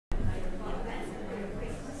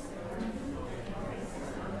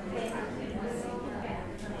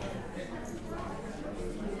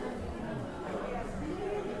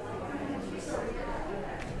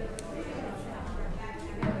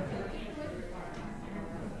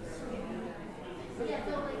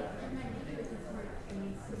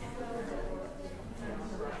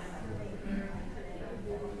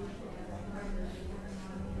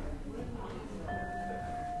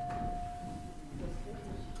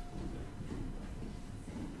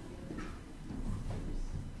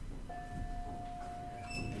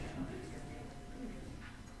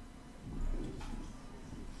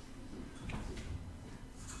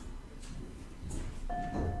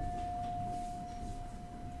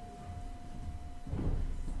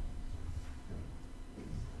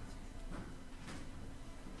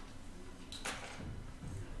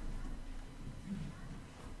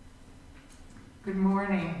Good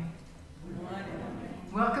morning. Good morning.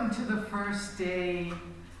 Welcome to the first day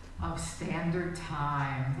of Standard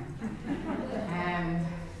Time. And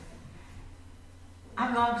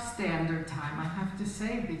I love Standard Time, I have to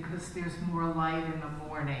say, because there's more light in the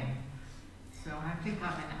morning. So I think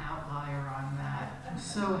I'm an outlier on that. I'm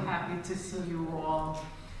so happy to see you all.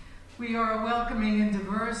 We are a welcoming and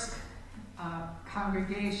diverse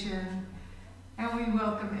congregation, and we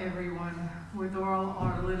welcome everyone with all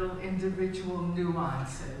our little individual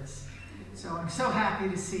nuances. So I'm so happy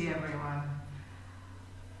to see everyone.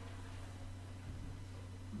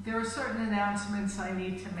 There are certain announcements I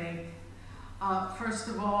need to make. First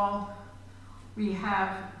of all, we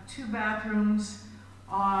have 2 bathrooms.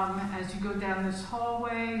 As you go down this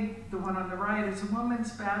hallway, the one on the right is a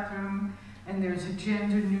woman's bathroom, and there's a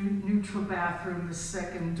gender-neutral bathroom, the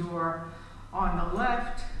second door on the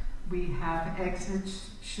left. We have exits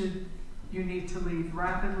should you need to leave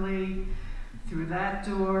rapidly through that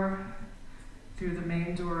door, through the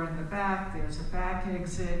main door in the back. There's a back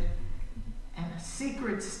exit and a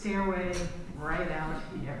secret stairway right out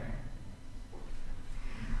here.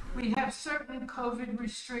 We have certain COVID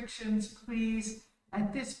restrictions, please.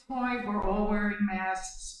 At this point, we're all wearing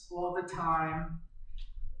masks all the time.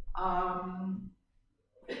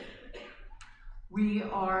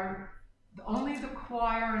 Only the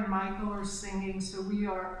choir and Michael are singing, so we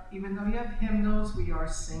are, even though you have hymnals, we are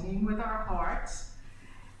singing with our hearts.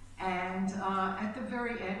 And at the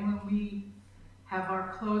very end, when we have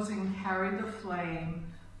our closing, Carry the Flame,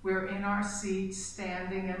 we're in our seats,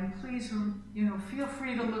 standing, and please, feel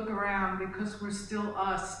free to look around because we're still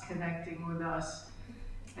us connecting with us,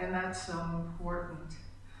 and that's so important.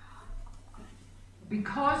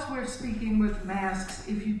 Because we're speaking with masks,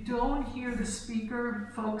 if you don't hear the speaker,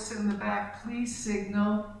 folks in the back, please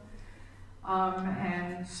signal,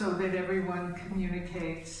 and so that everyone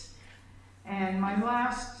communicates. And my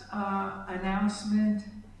last announcement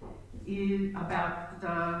is about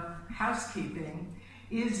the housekeeping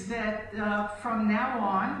is that from now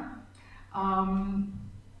on,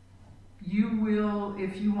 you will,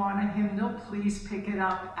 if you want a hymnal, please pick it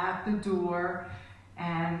up at the door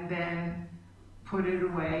and then put it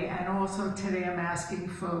away. And also today I'm asking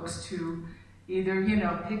folks to either,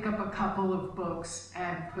 pick up a couple of books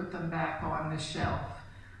and put them back on the shelf.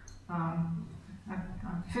 I'm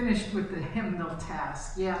finished with the hymnal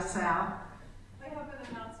task. Yeah, Sal? I have an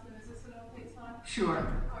announcement. Is this an okay time? Sure.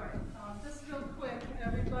 All right. Just real quick,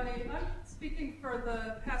 everybody. I'm speaking for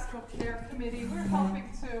the Pastoral Care Committee. We're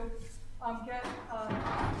helping to get all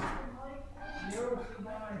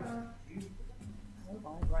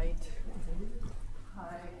right.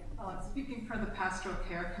 Hi. Speaking for the Pastoral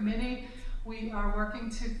Care Committee, we are working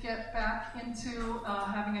to get back into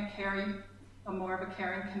having a more of a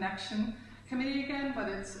caring connection committee again, but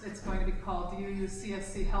it's going to be called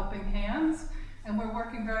UUCSC Helping Hands, and we're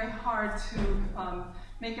working very hard to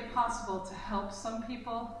make it possible to help some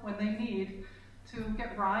people when they need to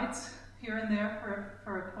get rides here and there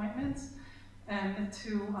for appointments, and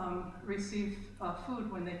to receive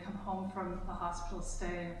food when they come home from a hospital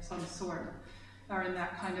stay of some sort, or in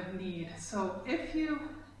that kind of need. So if you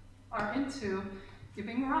are into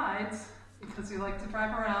giving rides, because you like to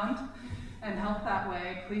drive around and help that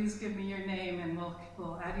way, please give me your name and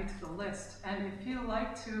we'll add you to the list. And if you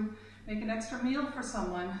like to make an extra meal for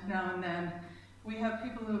someone now and then, we have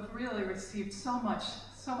people who have really received so much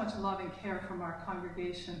love and care from our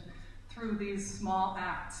congregation through these small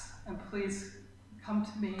acts. And please come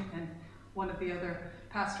to me and one of the other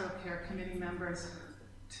Pastoral Care Committee members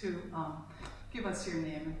to give us your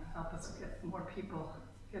name and help us get more people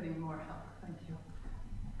getting more help. Thank you.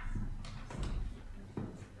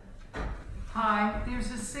 Hi,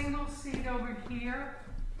 there's a single seat over here,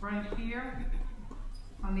 right here,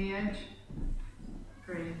 on the edge.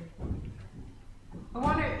 Great. I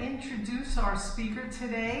want to introduce our speaker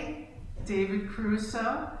today, David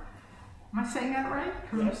Caruso. Am I saying that right?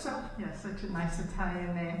 Caruso? Yes, such a nice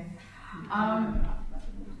Italian name.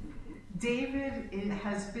 David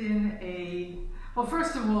has been well,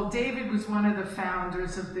 first of all, David was one of the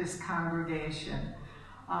founders of this congregation.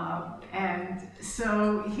 And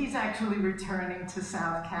so he's actually returning to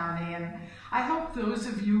South County, and I hope those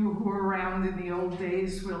of you who were around in the old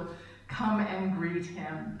days will come and greet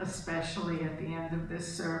him, especially at the end of this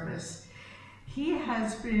service. He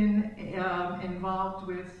has been involved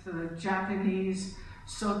with the Japanese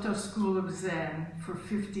Soto School of Zen for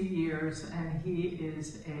 50 years, and he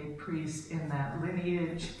is a priest in that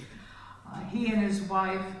lineage. He and his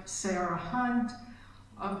wife, Sarah Hunt,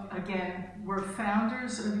 again, were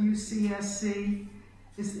founders of UCSC.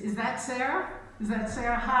 Is that Sarah? Is that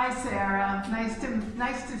Sarah? Hi, Sarah.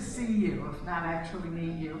 Nice to see you, if not actually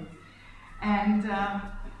meet you. And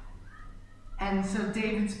so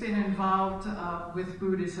David's been involved with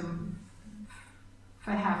Buddhism for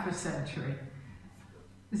half a century.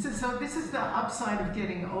 This is the upside of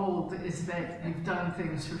getting old, is that you've done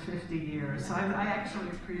things for 50 years. So I actually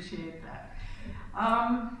appreciate that.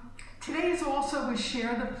 Today is also with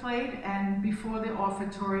Share the Plate, and before the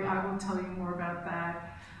offertory, I will tell you more about that.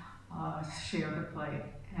 Share the Plate.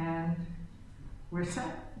 And we're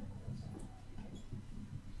set.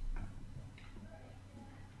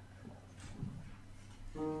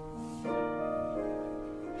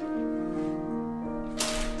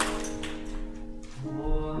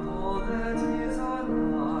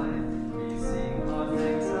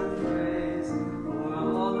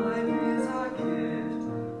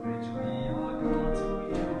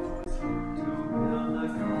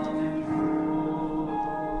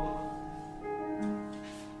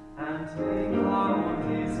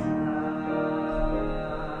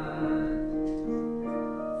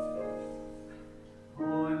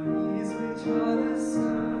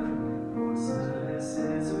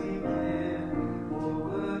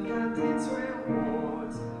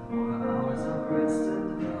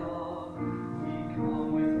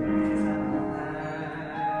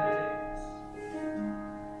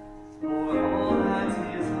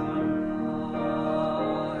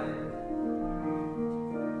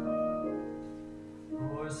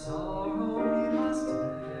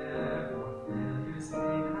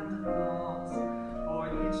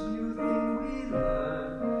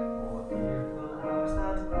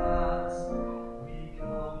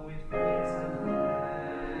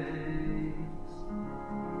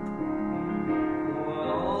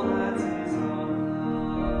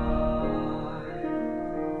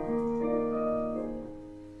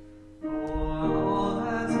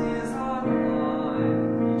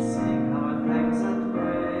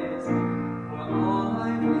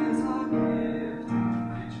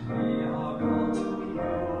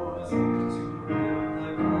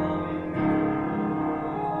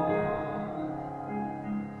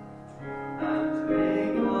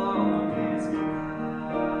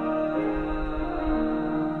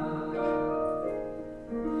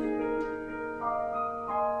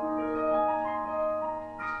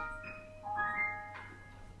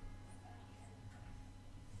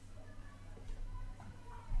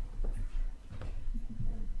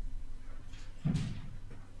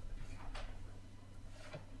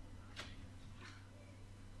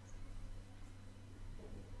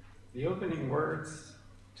 The opening words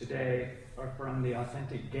today are from The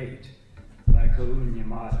Authentic Gate by Koun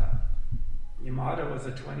Yamada. Yamada was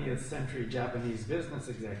a 20th century Japanese business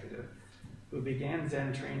executive who began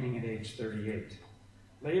Zen training at age 38.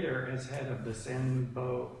 Later, as head of the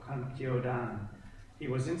Senbo Kyodan, he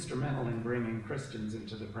was instrumental in bringing Christians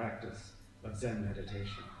into the practice of Zen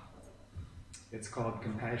meditation. It's called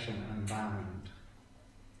Compassion Unbound.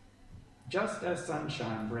 Just as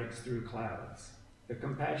sunshine breaks through clouds, the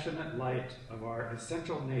compassionate light of our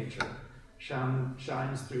essential nature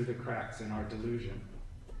shines through the cracks in our delusion.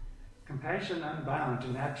 Compassion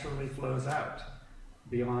unbound naturally flows out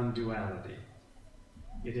beyond duality.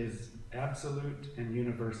 It is absolute and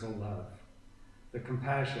universal love, the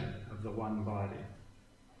compassion of the one body.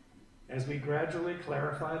 As we gradually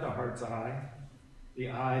clarify the heart's eye,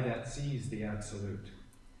 the eye that sees the absolute,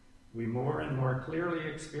 we more and more clearly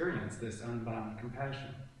experience this unbound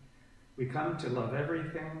compassion. We come to love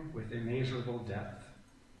everything with immeasurable depth,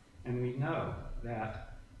 and we know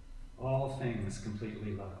that all things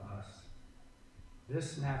completely love us.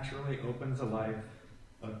 This naturally opens a life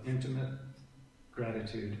of intimate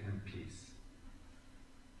gratitude and peace.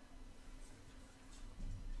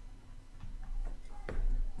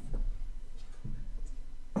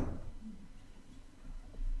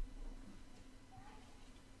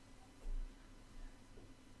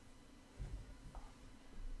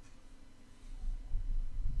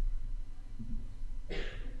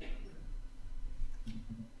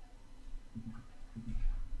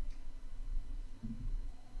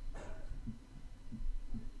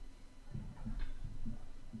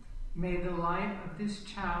 May the light of this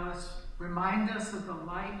chalice remind us of the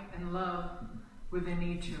light and love within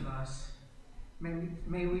each of us.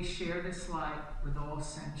 May we share this light with all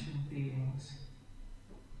sentient beings.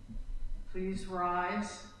 Please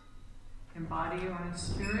rise in body or in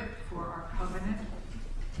spirit for our covenant.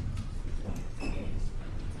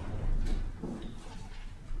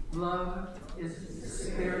 Love is the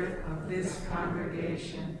spirit of this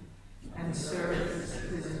congregation, and service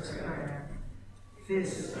is its prayer.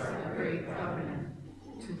 This is our great covenant,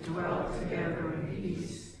 to dwell together in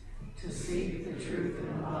peace, to seek the truth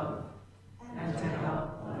in love, and to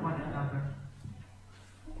help one another.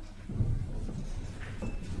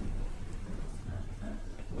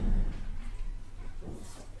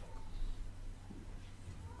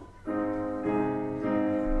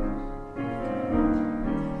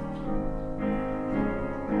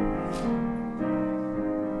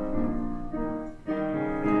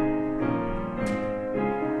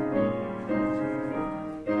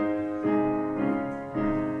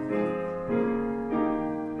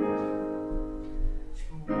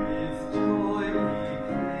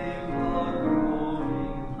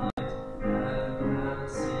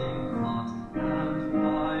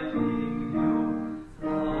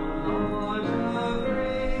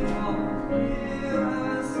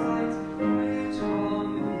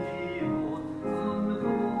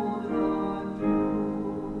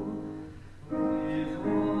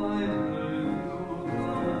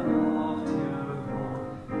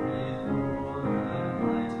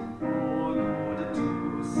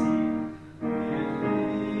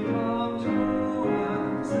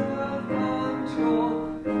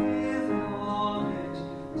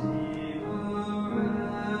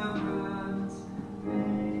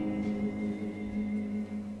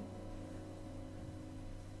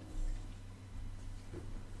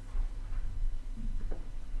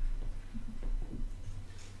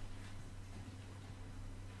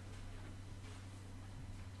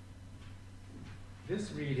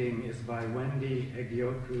 This reading is by Wendy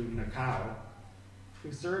Egyoku Nakao,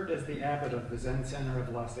 who served as the abbot of the Zen Center of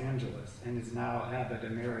Los Angeles and is now abbot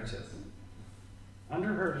emeritus. Under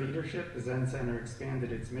her leadership, the Zen Center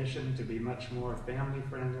expanded its mission to be much more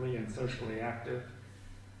family-friendly and socially active.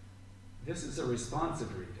 This is a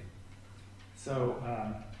responsive reading. So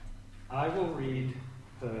I will read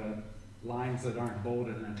the lines that aren't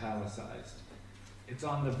bolded and italicized. It's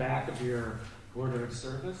on the back of your order of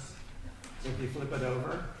service. So if you flip it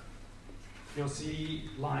over, you'll see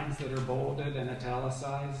lines that are bolded and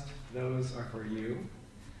italicized. Those are for you.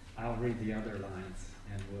 I'll read the other lines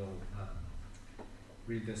and we'll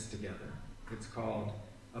read this together. It's called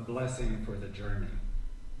A Blessing for the Journey.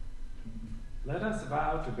 Let us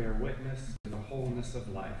vow to bear witness to the wholeness of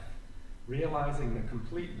life, realizing the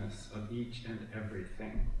completeness of each and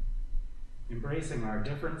everything. Embracing our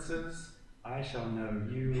differences, I shall know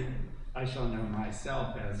you, I shall know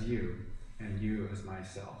myself as you, and you as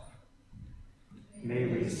myself. May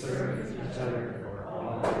we serve each other for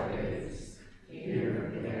all our days,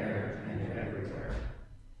 here, there, and everywhere.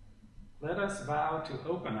 Let us vow to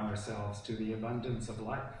open ourselves to the abundance of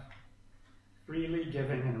life. Freely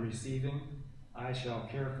giving and receiving, I shall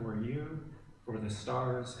care for you, for the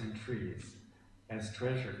stars and trees, as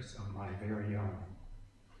treasures of my very own.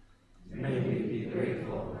 May we be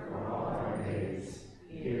grateful for all our days,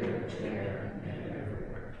 here, there, and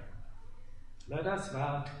everywhere. Let us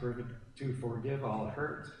vow to forgive all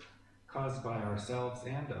hurt caused by ourselves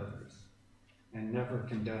and others, and never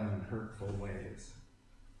condone hurtful ways.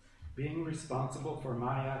 Being responsible for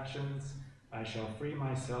my actions, I shall free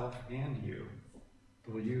myself and you.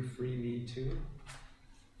 Will you free me too?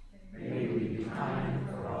 May we be kind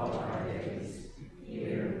for all our days,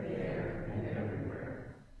 here, there, and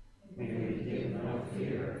everywhere. May we give no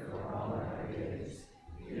fear for all our days,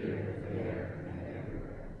 here, there, and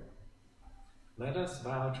everywhere. Let us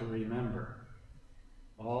vow to remember,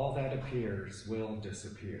 all that appears will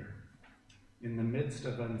disappear. In the midst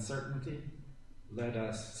of uncertainty, let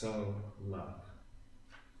us sow love.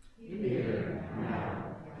 Here,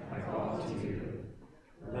 now, I call to you.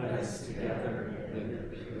 Let us together live in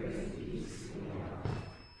purest peace and love.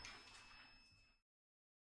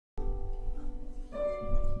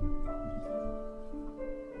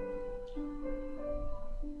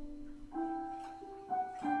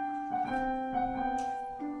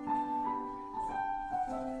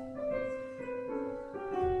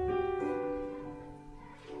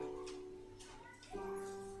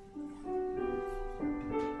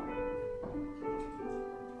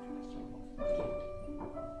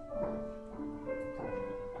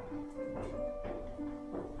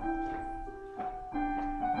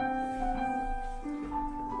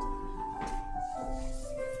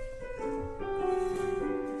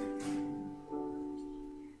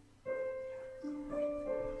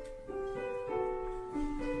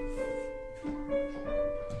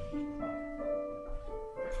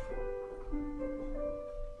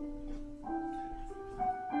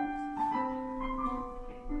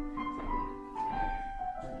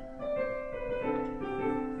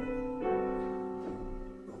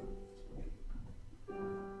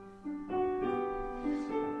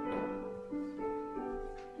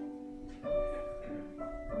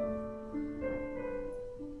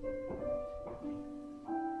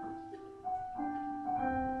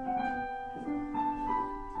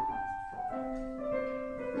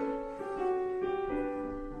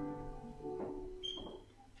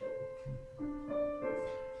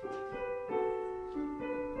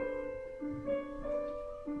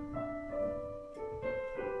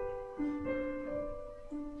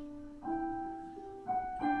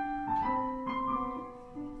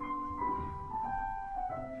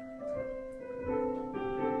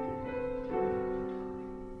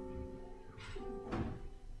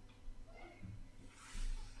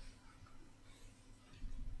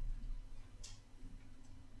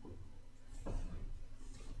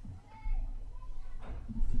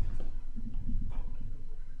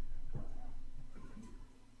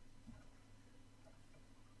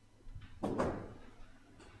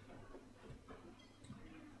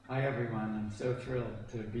 Hi everyone, I'm so thrilled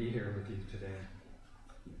to be here with you today.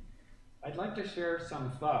 I'd like to share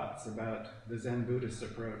some thoughts about the Zen Buddhist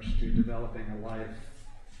approach to developing a life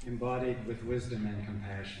embodied with wisdom and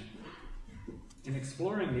compassion. In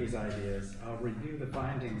exploring these ideas, I'll review the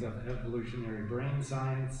findings of evolutionary brain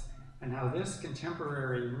science and how this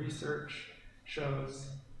contemporary research shows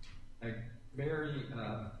a very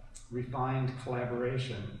refined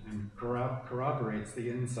collaboration and corroborates the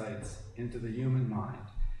insights into the human mind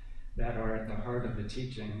that are at the heart of the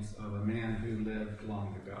teachings of a man who lived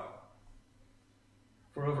long ago.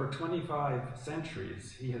 For over 25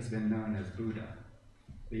 centuries, he has been known as Buddha,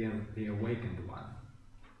 the awakened one.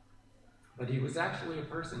 But he was actually a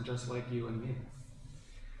person just like you and me.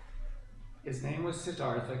 His name was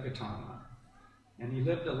Siddhartha Gautama, and he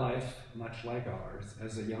lived a life much like ours.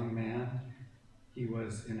 As a young man, he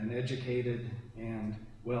was in an educated and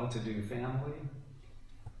well-to-do family.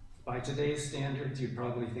 By today's standards, you'd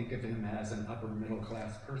probably think of him as an upper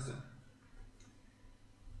middle-class person.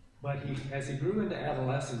 But as he grew into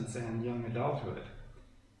adolescence and young adulthood,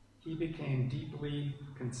 he became deeply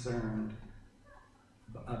concerned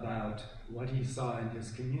about what he saw in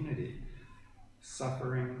his community: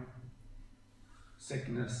 suffering,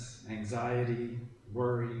 sickness, anxiety,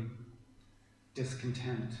 worry,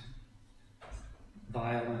 discontent,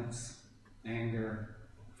 violence, anger.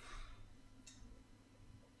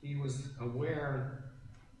 He was aware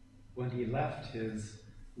when he left his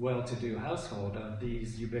well-to-do household of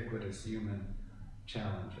these ubiquitous human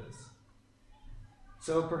challenges.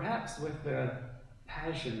 So perhaps with the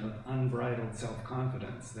passion of unbridled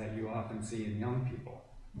self-confidence that you often see in young people,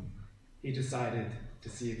 he decided to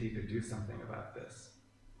see if he could do something about this.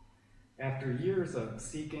 After years of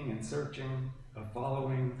seeking and searching, of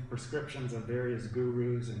following prescriptions of various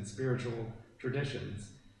gurus and spiritual traditions,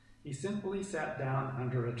 he simply sat down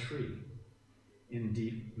under a tree in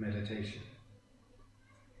deep meditation,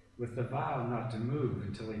 with the vow not to move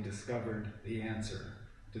until he discovered the answer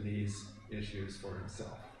to these issues for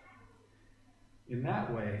himself. In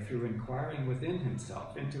that way, through inquiring within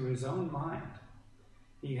himself, into his own mind,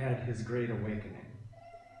 he had his great awakening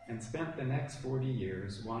and spent the next 40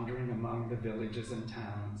 years wandering among the villages and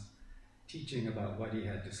towns, teaching about what he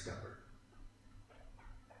had discovered.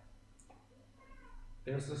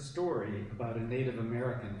 There's a story about a Native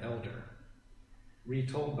American elder,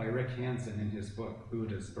 retold by Rick Hansen in his book,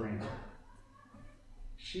 Buddha's Brain.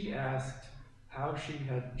 She was asked how she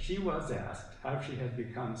had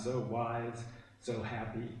become so wise, so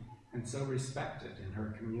happy, and so respected in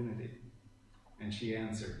her community. And she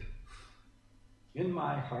answered, "In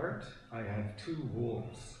my heart, I have two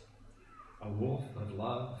wolves, a wolf of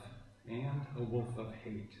love and a wolf of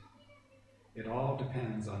hate. It all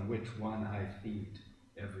depends on which one I feed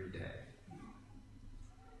every day."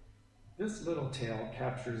 This little tale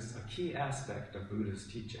captures a key aspect of Buddha's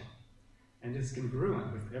teaching and is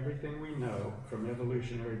congruent with everything we know from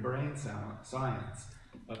evolutionary brain science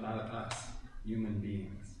about us, human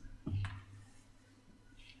beings,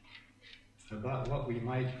 about what we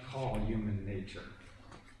might call human nature.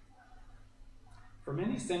 For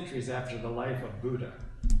many centuries after the life of Buddha,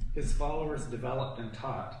 his followers developed and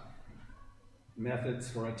taught methods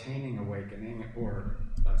for attaining awakening, or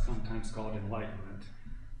sometimes called enlightenment,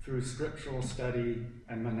 through scriptural study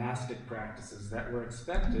and monastic practices that were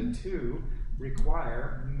expected to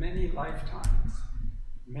require many lifetimes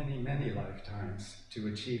to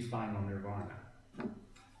achieve final nirvana.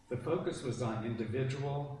 The focus was on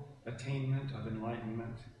individual attainment of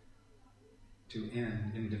enlightenment to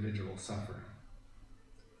end individual suffering.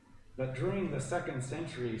 But during the 2nd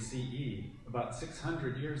century CE, about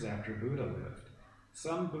 600 years after Buddha lived,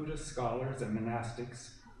 some Buddhist scholars and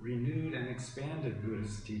monastics renewed and expanded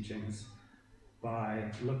Buddhist teachings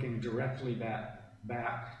by looking directly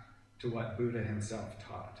back to what Buddha himself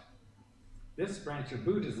taught. This branch of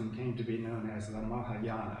Buddhism came to be known as the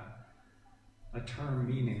Mahayana, a term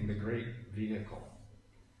meaning the great vehicle,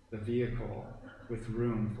 the vehicle with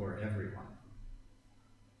room for everyone.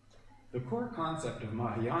 The core concept of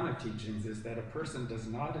Mahayana teachings is that a person does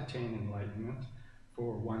not attain enlightenment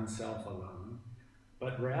for oneself alone,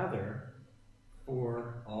 but rather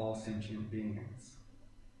for all sentient beings.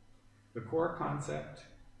 The core concept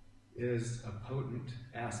is a potent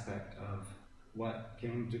aspect of what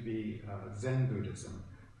came to be Zen Buddhism,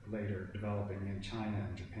 later developing in China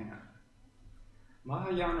and Japan.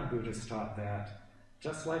 Mahayana Buddhists taught that,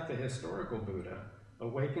 just like the historical Buddha,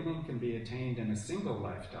 awakening can be attained in a single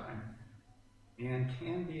lifetime and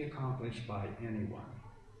can be accomplished by anyone.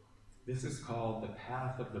 This is called the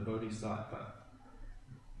path of the Bodhisattva.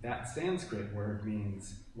 That Sanskrit word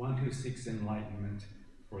means one who seeks enlightenment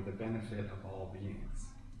for the benefit of all beings.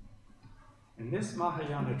 In this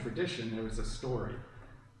Mahayana tradition, there is a story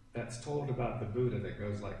that's told about the Buddha that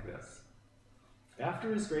goes like this.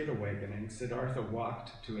 After his great awakening, Siddhartha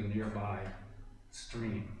walked to a nearby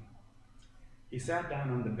stream. He sat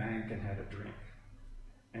down on the bank and had a drink.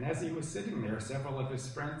 And as he was sitting there, several of his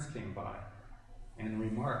friends came by and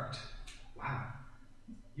remarked, "Wow,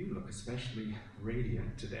 you look especially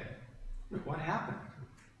radiant today. What happened?"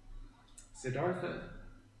 Siddhartha,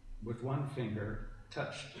 with one finger,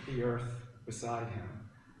 touched the earth beside him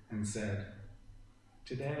and said,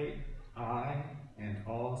 "Today, I and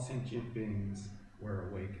all sentient beings were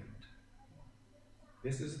awakened."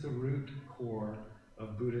 This is the root core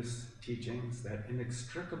of Buddhist teachings that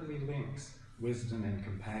inextricably links wisdom and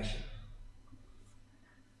compassion.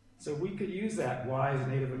 So we could use that wise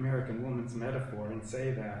Native American woman's metaphor and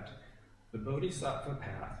say that the Bodhisattva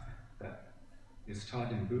path that is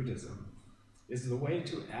taught in Buddhism is the way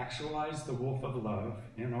to actualize the wolf of love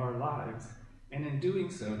in our lives, and in doing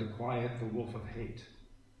so to quiet the wolf of hate.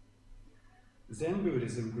 Zen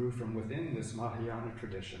Buddhism grew from within this Mahayana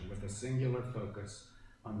tradition with a singular focus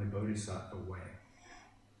on the Bodhisattva way,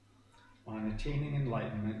 on attaining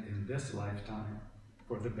enlightenment in this lifetime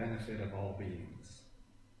for the benefit of all beings.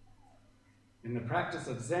 In the practice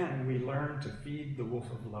of Zen, we learn to feed the wolf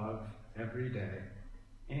of love every day,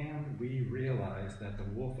 and we realize that the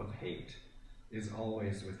wolf of hate is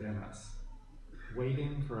always within us,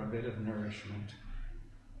 waiting for a bit of nourishment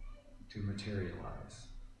to materialize.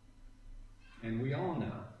 And we all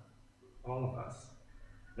know, all of us,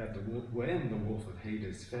 that when the wolf of hate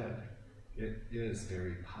is fed, it is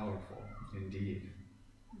very powerful indeed.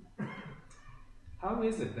 How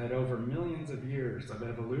is it that over millions of years of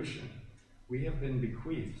evolution, we have been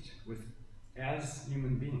bequeathed with, as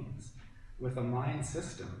human beings, with a mind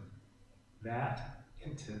system that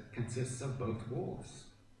consists of both wolves?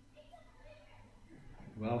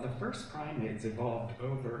 Well, the first primates evolved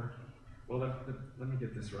over, let me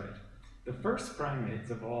get this right. The first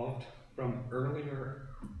primates evolved from earlier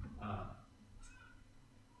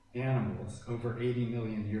animals over 80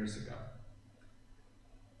 million years ago.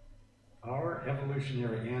 Our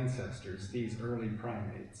evolutionary ancestors, these early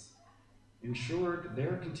primates, ensured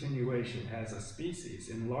their continuation as a species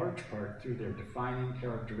in large part through their defining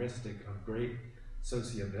characteristic of great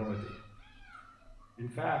sociability. In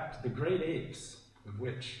fact, the great apes, of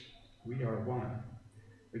which we are one,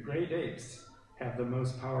 the great apes have the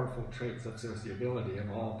most powerful traits of sociability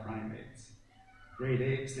of all primates. Great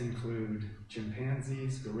apes include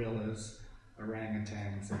chimpanzees, gorillas,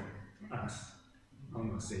 orangutans, and us,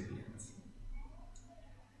 Homo sapiens.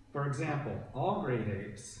 For example, all great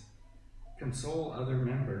apes console other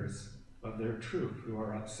members of their troop who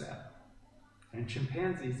are upset, and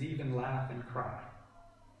chimpanzees even laugh and cry.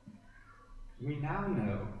 We now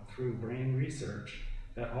know through brain research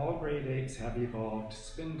that all great apes have evolved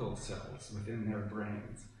spindle cells within their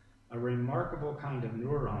brains, a remarkable kind of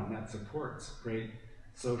neuron that supports great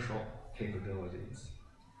social capabilities.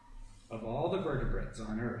 Of all the vertebrates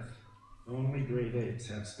on Earth, only great apes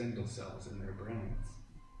have spindle cells in their brains.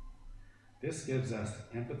 This gives us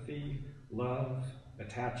empathy, love,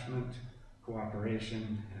 attachment,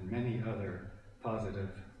 cooperation, and many other positive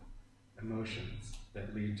emotions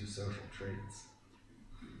that lead to social traits.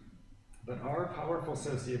 But our powerful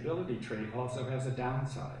sociability trait also has a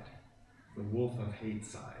downside, the wolf of hate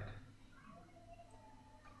side.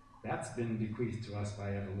 That's been bequeathed to us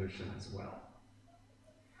by evolution as well.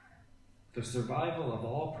 The survival of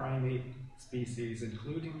all primate species,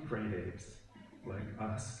 including great apes, like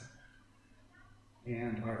us,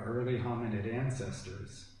 and our early hominid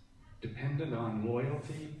ancestors, depended on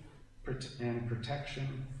loyalty and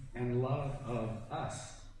protection and love of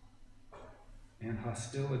us, and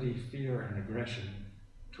hostility, fear, and aggression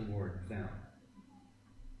toward them.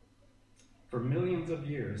 For millions of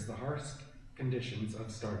years, the harsh conditions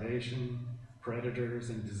of starvation, predators,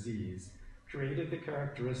 and disease created the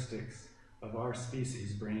characteristics of our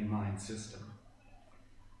species' brain-mind system.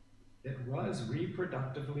 It was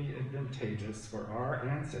reproductively advantageous for our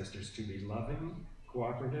ancestors to be loving,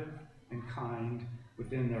 cooperative, and kind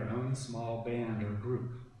within their own small band or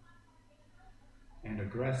group, and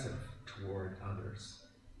aggressive toward others.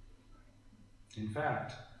 In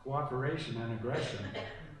fact, cooperation and aggression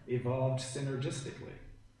evolved synergistically.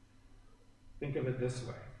 Think of it this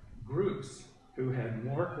way. Groups who had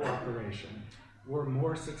more cooperation were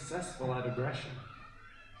more successful at aggression.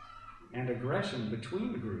 And aggression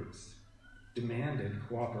between groups demanded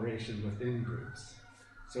cooperation within groups.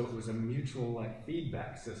 So it was a mutual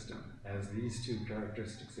feedback system as these two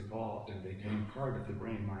characteristics evolved and became part of the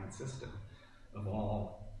brain-mind system of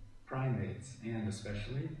all primates, and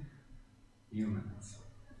especially humans.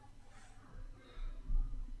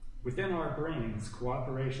 Within our brains,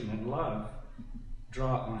 cooperation and love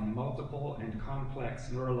draw on multiple and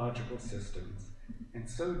complex neurological systems, and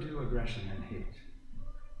so do aggression and hate.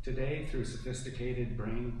 Today, through sophisticated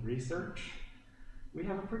brain research, we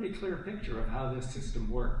have a pretty clear picture of how this system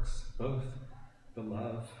works, both the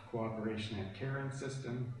love, cooperation, and caring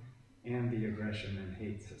system, and the aggression and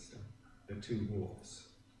hate system, the two wolves.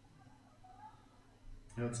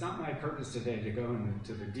 Now, it's not my purpose today to go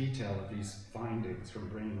into the detail of these findings from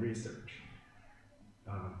brain research,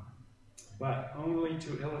 but only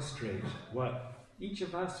to illustrate what each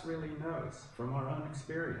of us really knows from our own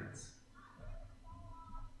experience.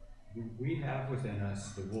 We have within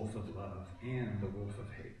us the wolf of love and the wolf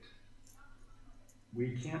of hate.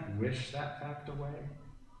 We can't wish that fact away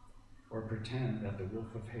or pretend that the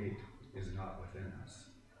wolf of hate is not within us.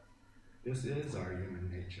 This is our human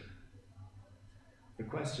nature. The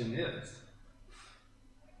question is,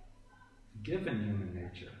 given human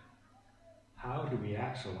nature, how do we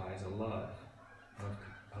actualize a life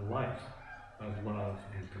of love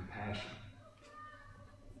and compassion?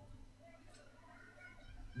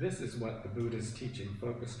 This is what the Buddha's teaching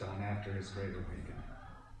focused on after his Great Awakening.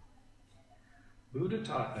 Buddha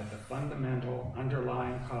taught that the fundamental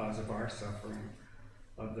underlying cause of our suffering,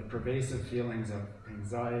 of the pervasive feelings of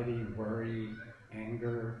anxiety, worry,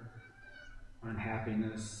 anger,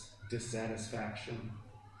 unhappiness, dissatisfaction,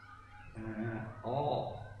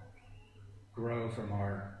 all grow from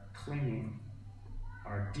our clinging,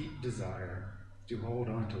 our deep desire to hold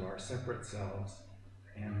on to our separate selves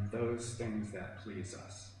and those things that please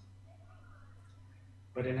us.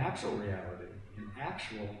 But in actual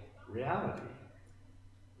reality,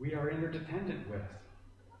 we are interdependent with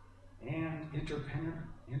and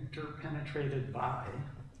interpenetrated by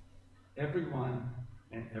everyone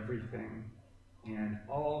and everything, and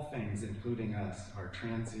all things, including us, are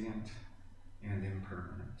transient and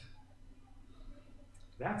impermanent.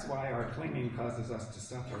 That's why our clinging causes us to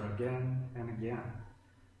suffer again and again,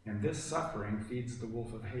 and this suffering feeds the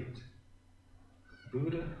wolf of hate.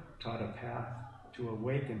 Buddha taught a path to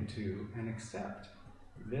awaken to and accept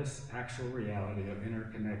this actual reality of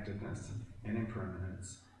interconnectedness and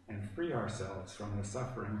impermanence, and free ourselves from the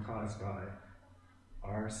suffering caused by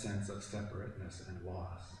our sense of separateness and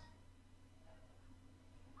loss.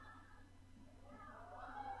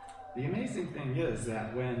 The amazing thing is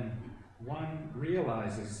that when one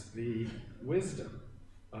realizes the wisdom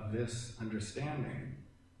of this understanding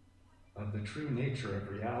of the true nature of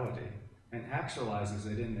reality and actualizes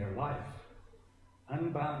it in their life,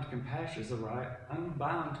 unbound compassion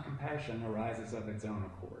arises of its own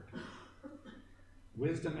accord.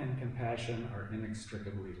 Wisdom and compassion are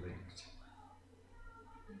inextricably linked.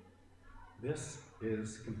 This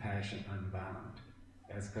is compassion unbound,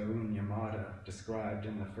 as Kaun Yamada described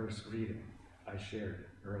in the first reading I shared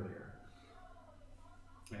earlier.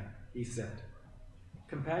 He said,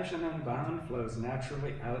 "Compassion unbound flows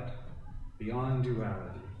naturally out beyond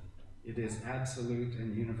duality. It is absolute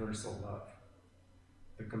and universal love,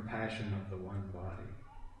 the compassion of the one body.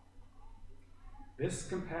 This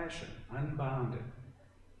compassion, unbounded,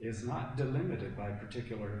 is not delimited by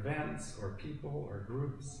particular events or people or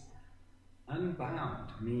groups. Unbound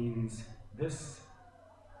means this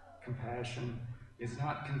compassion is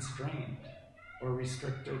not constrained or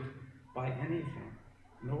restricted by anything,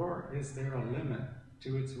 nor is there a limit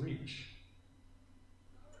to its reach.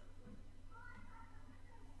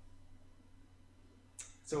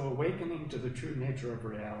 So awakening to the true nature of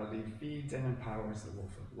reality feeds and empowers the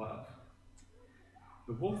wolf of love.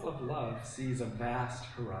 The wolf of love sees a vast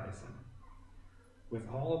horizon, with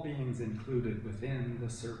all beings included within the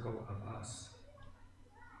circle of us."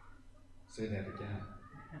 Say that again.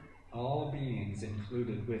 All beings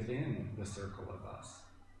included within the circle of us.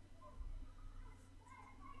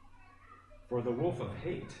 For the wolf of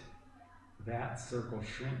hate, that circle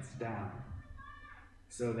shrinks down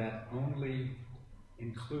so that only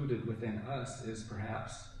included within us is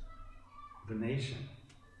perhaps the nation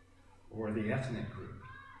or the ethnic group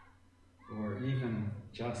or even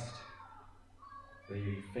just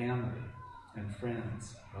the family and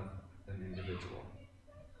friends of an individual.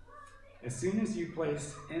 As soon as you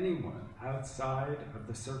place anyone outside of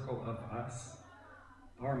the circle of us,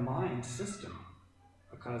 our mind system,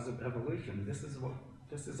 because of evolution, this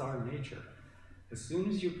is our nature. As soon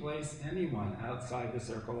as you place anyone outside the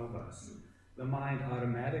circle of us, the mind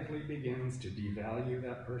automatically begins to devalue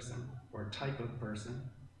that person or type of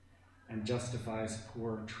person and justifies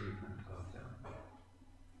poor treatment of them.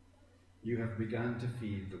 You have begun to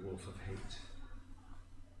feed the wolf of hate.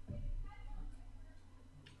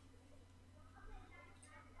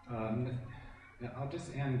 I'll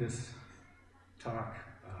just end this talk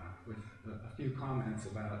with a few comments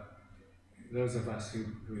about those of us who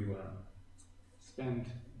spend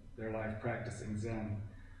their life practicing Zen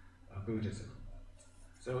Buddhism.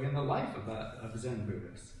 So in the life of Zen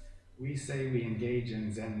Buddhists, we say we engage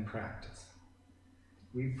in Zen practice.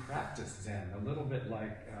 We practice Zen a little bit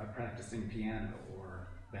like practicing piano or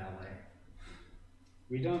ballet.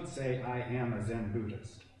 We don't say, I am a Zen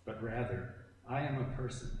Buddhist, but rather, I am a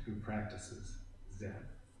person who practices Zen.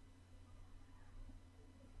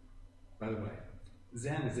 By the way,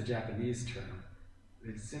 Zen is a Japanese term.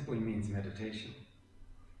 It simply means meditation.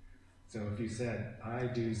 So if you said, I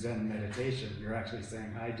do Zen meditation, you're actually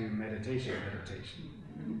saying, I do meditation,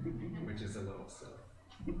 which is a little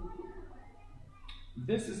silly.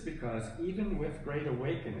 This is because even with great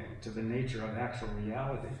awakening to the nature of actual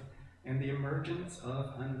reality and the emergence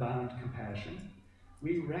of unbound compassion,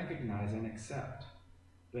 we recognize and accept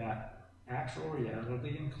that actual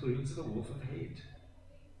reality includes the wolf of hate.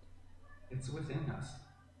 It's within us.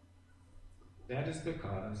 That is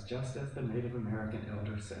because, just as the Native American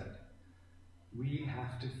elder said, we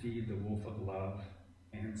have to feed the wolf of love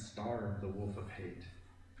and starve the wolf of hate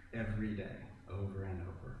every day, over and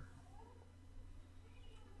over.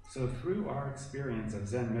 So through our experience of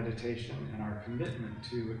Zen meditation and our commitment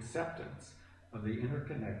to acceptance of the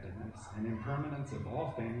interconnectedness and impermanence of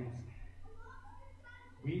all things,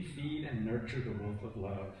 we feed and nurture the wolf of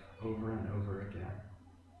love over and over again.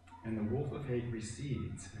 And the wolf of hate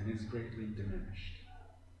recedes and is greatly diminished.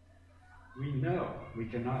 We know we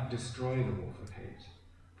cannot destroy the wolf of hate,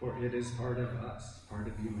 for it is part of us, part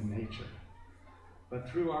of human nature. But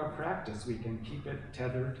through our practice, we can keep it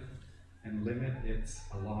tethered and limit its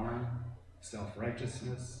alarm,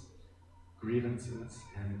 self-righteousness, grievances,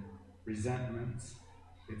 and resentments,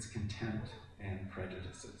 its contempt and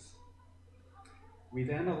prejudices. We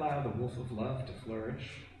then allow the wolf of love to flourish,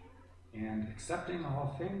 and accepting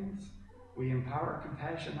all things, we empower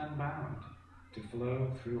compassion unbound to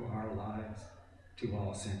flow through our lives to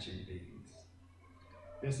all sentient beings.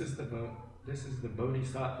 This is the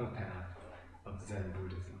Bodhisattva path of Zen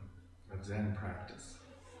Buddhism, of Zen practice.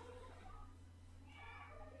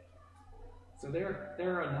 So there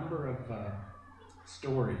are a number of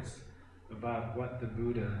stories about what the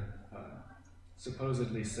Buddha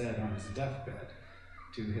supposedly said on his deathbed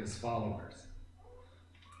to his followers.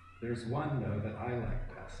 There's one, though, that I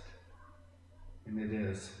like best, and it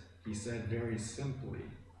is, he said very simply,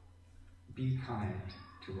 be kind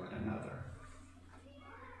to one another.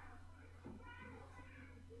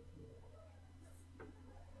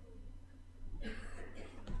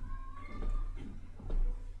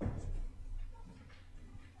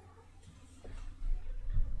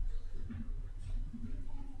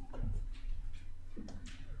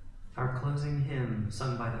 Our closing hymn,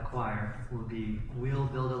 sung by the choir, will be We'll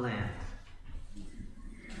Build a Land.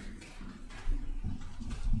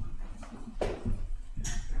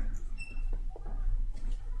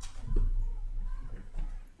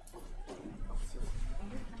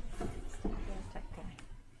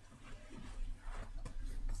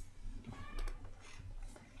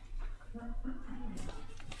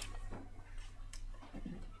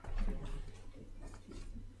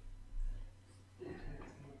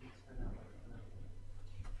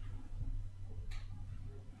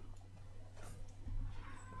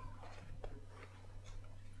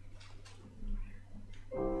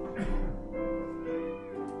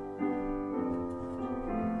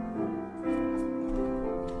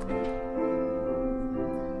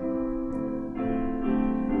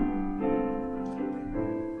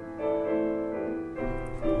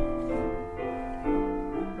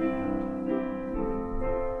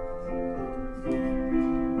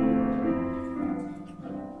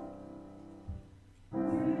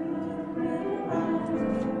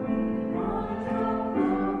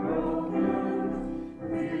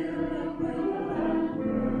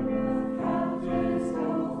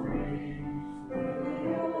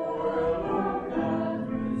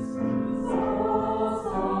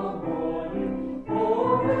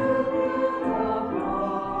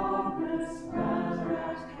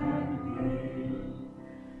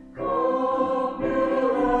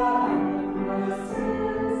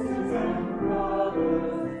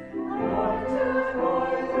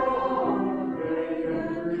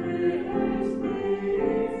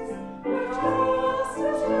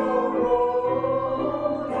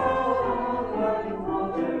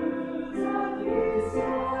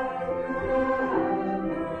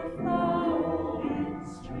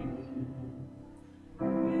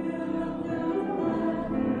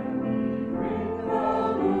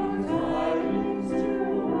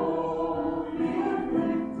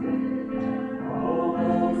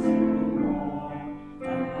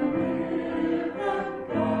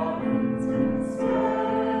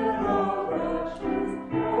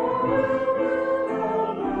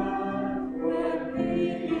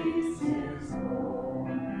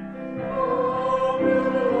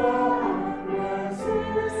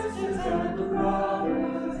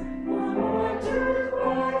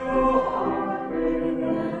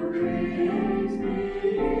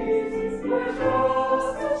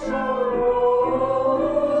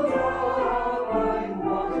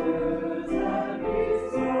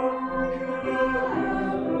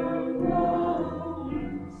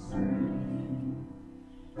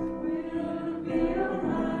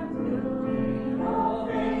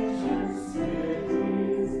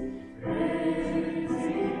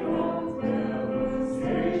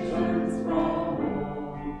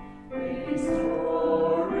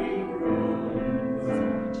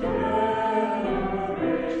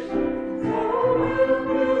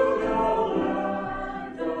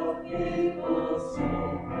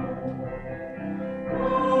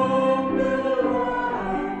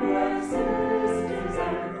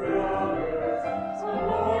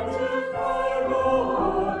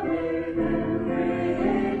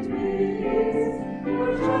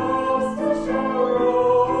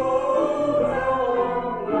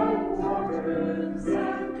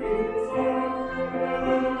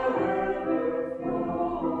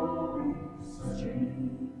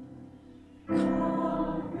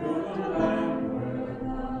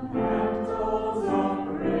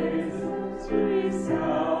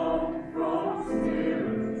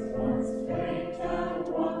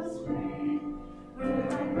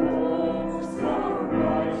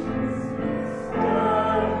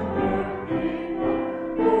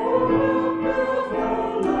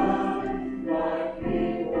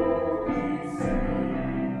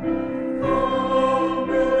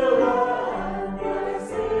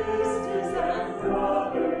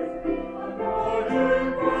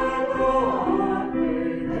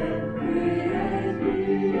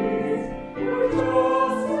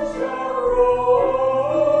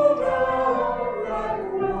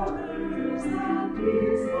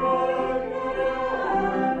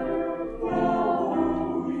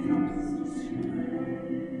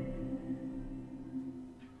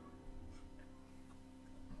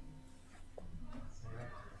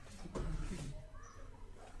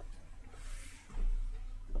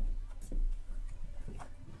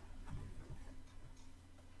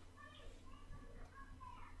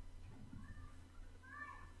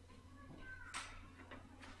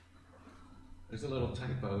 There's a little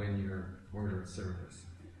typo in your order of service.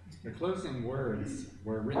 The closing words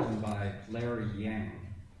were written by Larry Yang.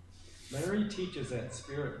 Larry teaches at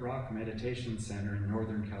Spirit Rock Meditation Center in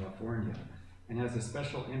Northern California and has a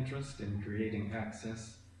special interest in creating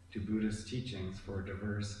access to Buddhist teachings for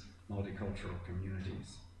diverse multicultural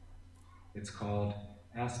communities. It's called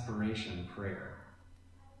Aspiration Prayer.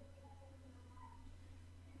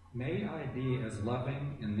 May I be as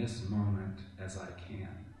loving in this moment as I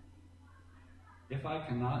can. If I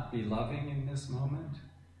cannot be loving in this moment,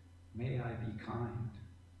 may I be kind.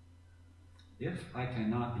 If I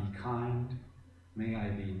cannot be kind, may I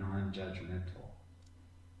be non-judgmental.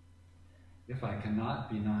 If I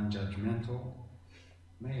cannot be non-judgmental,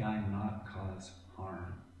 may I not cause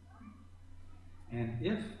harm. And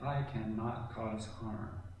if I cannot cause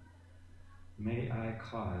harm, may I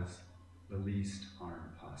cause the least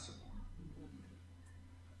harm possible.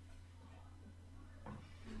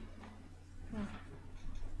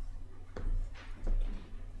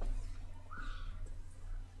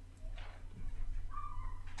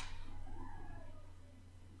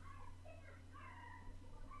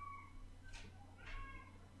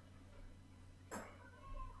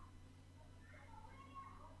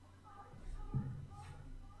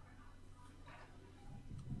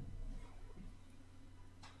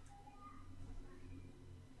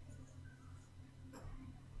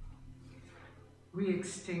 We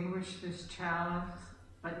extinguish this chalice,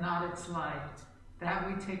 but not its light. That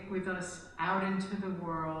we take with us out into the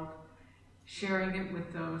world, sharing it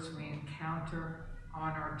with those we encounter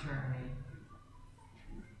on our journey.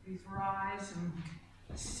 Please rise and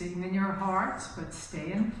sing in your hearts, but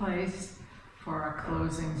stay in place for our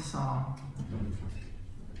closing song.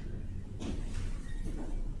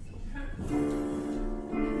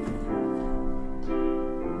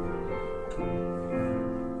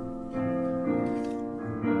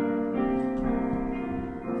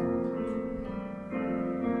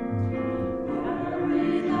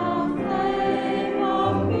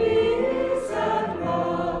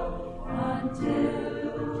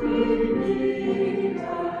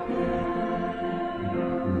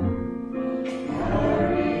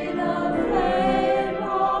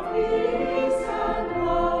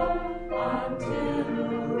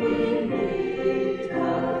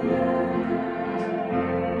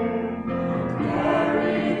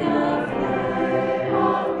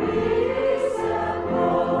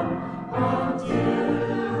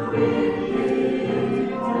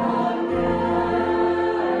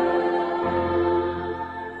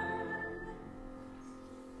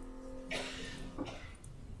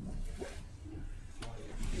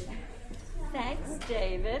 Thanks,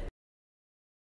 David.